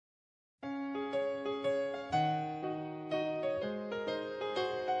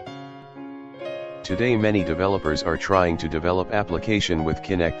Today many developers are trying to develop application with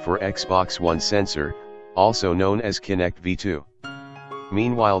Kinect for Xbox One sensor, also known as Kinect V2.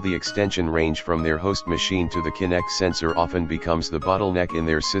 Meanwhile, the extension range from their host machine to the Kinect sensor often becomes the bottleneck in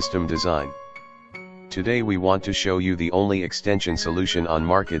their system design. Today we want to show you the only extension solution on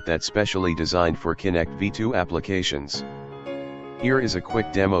market that's specially designed for Kinect V2 applications. Here is a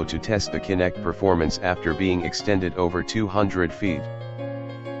quick demo to test the Kinect performance after being extended over 200 feet.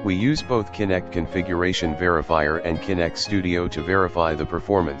 We use both Kinect Configuration Verifier and Kinect Studio to verify the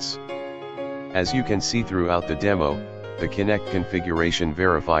performance. As you can see throughout the demo, the Kinect Configuration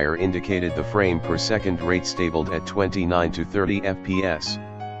Verifier indicated the frame per second rate stabled at 29 to 30 FPS.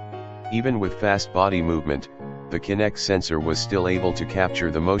 Even with fast body movement, the Kinect sensor was still able to capture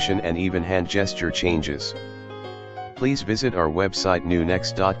the motion and even hand gesture changes. Please visit our website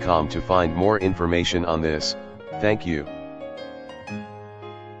newnex.com to find more information on this. Thank you.